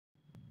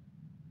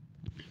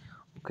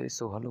Okay,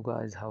 so hello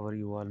guys, how are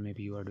you all?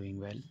 Maybe you are doing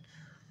well.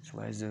 So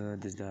guys,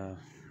 this is the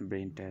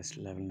brain test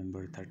level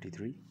number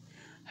 33.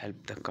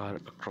 Help the car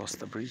across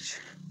the bridge.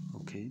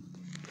 Okay,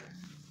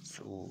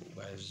 so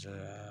guys,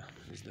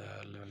 this is the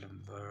level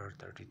number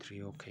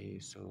 33. Okay,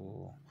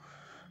 so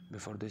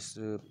before this,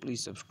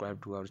 please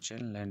subscribe to our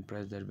channel and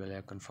press that bell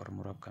icon for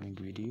more upcoming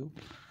video.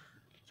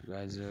 So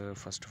guys,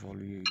 first of all,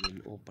 we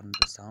will open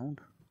the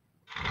sound.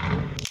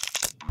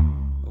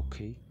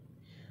 Okay,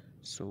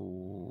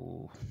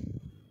 so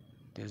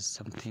there's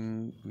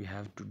something we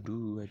have to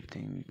do. I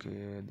think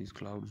these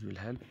clouds will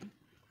help.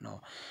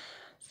 Now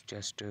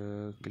just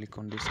click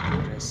on this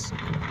and press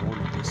and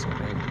hold this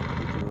drag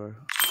with your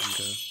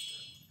finger,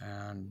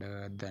 and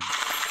then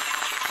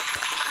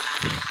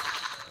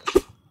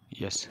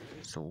yes,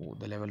 so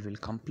the level will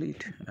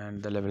complete,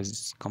 and the level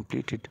is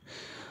completed.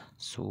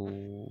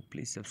 So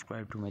please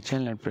subscribe to my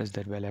channel and press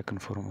that bell icon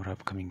for more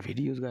upcoming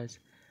videos, guys.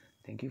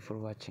 Thank you for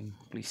watching.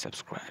 Please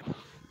subscribe.